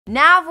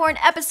Now for an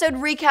episode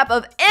recap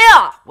of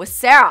Ew with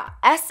Sara.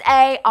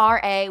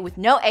 S-A-R-A with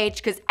no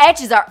H, because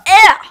H's are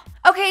Ew.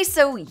 Okay,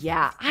 so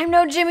yeah, I'm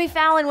no Jimmy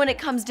Fallon when it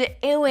comes to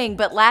ewing,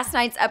 but last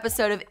night's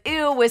episode of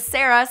Ew with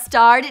Sara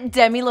starred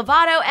Demi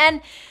Lovato, and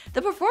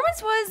the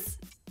performance was,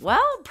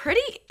 well,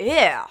 pretty ew.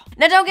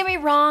 Now don't get me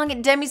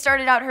wrong, Demi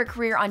started out her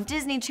career on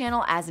Disney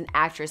Channel as an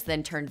actress,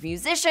 then turned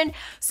musician,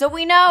 so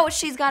we know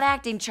she's got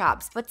acting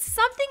chops, but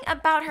something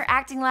about her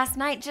acting last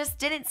night just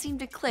didn't seem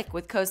to click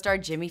with co-star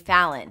Jimmy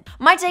Fallon.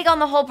 My take on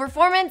the whole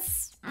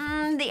performance?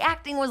 The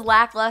acting was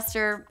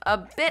lackluster, a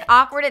bit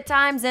awkward at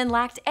times, and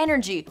lacked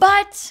energy.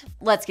 But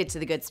let's get to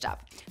the good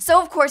stuff.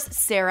 So of course,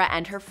 Sara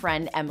and her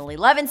friend Emily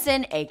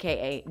Levinson,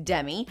 aka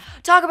Demi,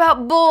 talk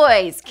about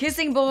boys,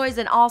 kissing boys,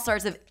 and all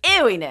sorts of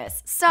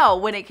ewiness. So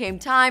when it came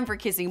time for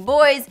kissing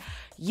boys,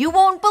 you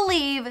won't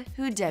believe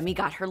who Demi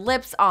got her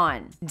lips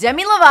on.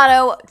 Demi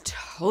Lovato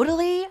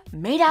totally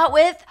made out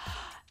with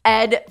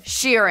Ed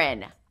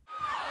Sheeran.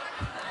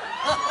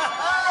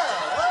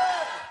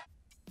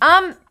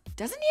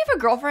 Doesn't he have a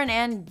girlfriend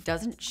and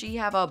doesn't she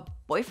have a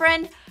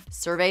boyfriend?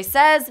 Survey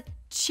says,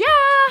 cha!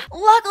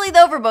 Luckily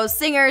though for both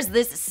singers,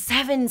 this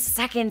 7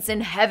 seconds in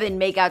heaven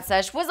makeout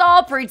sesh was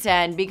all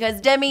pretend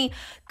because Demi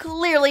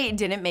clearly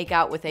didn't make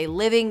out with a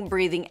living,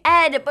 breathing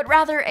Ed, but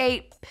rather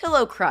a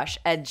pillow crush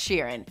Ed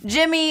Sheeran.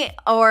 Jimmy,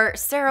 or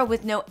Sara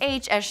with no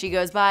H as she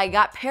goes by,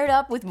 got paired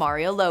up with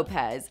Mario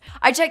Lopez.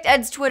 I checked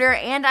Ed's Twitter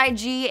and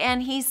IG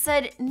and he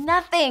said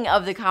nothing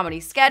of the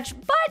comedy sketch,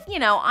 but you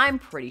know, I'm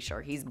pretty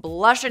sure he's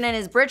blushing in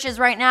his britches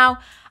right now.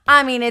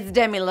 I mean, it's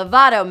Demi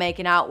Lovato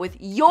making out with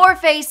your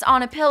face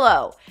on a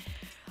pillow.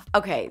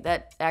 Okay,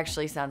 that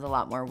actually sounds a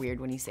lot more weird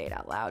when you say it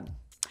out loud.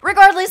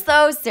 Regardless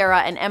though, Sara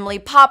and Emily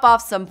pop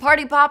off some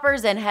party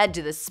poppers and head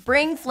to the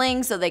spring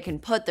fling so they can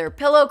put their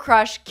pillow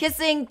crush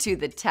kissing to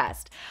the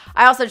test.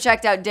 I also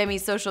checked out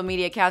Demi's social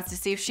media accounts to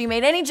see if she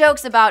made any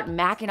jokes about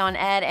macking on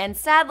Ed, and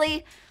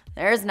sadly,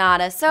 there's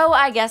nada, so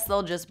I guess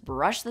they'll just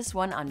brush this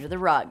one under the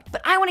rug.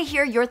 But I want to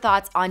hear your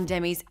thoughts on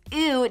Demi's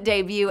Ew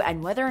debut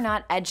and whether or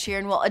not Ed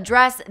Sheeran will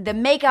address the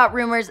makeout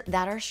rumors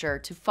that are sure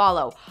to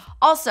follow.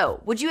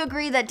 Also, would you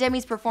agree that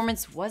Demi's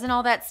performance wasn't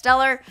all that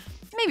stellar?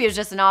 Maybe it was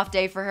just an off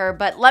day for her,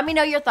 but let me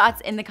know your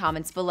thoughts in the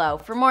comments below.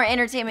 For more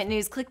entertainment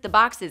news, click the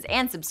boxes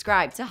and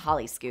subscribe to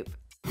Holly Scoop.